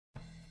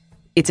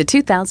It's a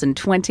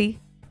 2020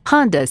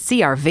 Honda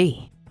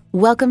CR-V.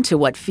 Welcome to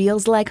what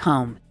feels like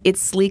home. It's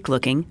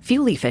sleek-looking,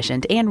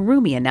 fuel-efficient, and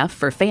roomy enough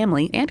for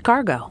family and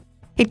cargo.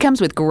 It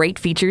comes with great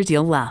features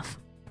you'll love.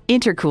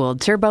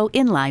 Intercooled turbo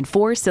inline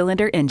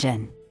 4-cylinder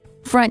engine.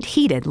 Front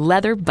heated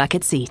leather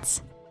bucket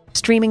seats.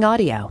 Streaming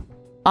audio.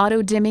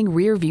 Auto-dimming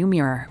rear-view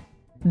mirror.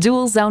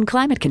 Dual-zone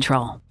climate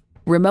control.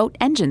 Remote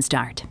engine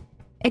start.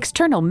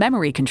 External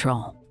memory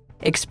control.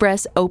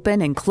 Express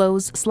open and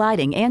close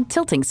sliding and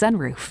tilting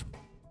sunroof.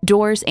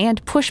 Doors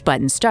and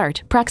push-button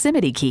start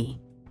proximity key.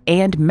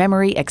 And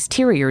memory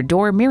exterior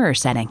door mirror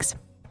settings.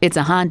 It's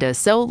a Honda,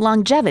 so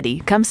longevity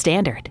comes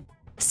standard.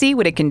 See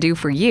what it can do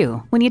for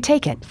you when you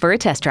take it for a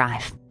test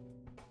drive.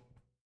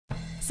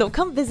 So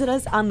come visit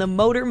us on the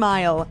Motor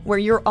Mile, where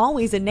you're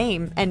always a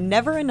name and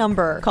never a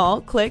number.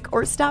 Call, click,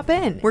 or stop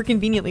in. We're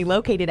conveniently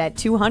located at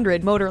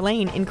 200 Motor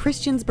Lane in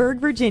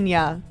Christiansburg,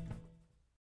 Virginia.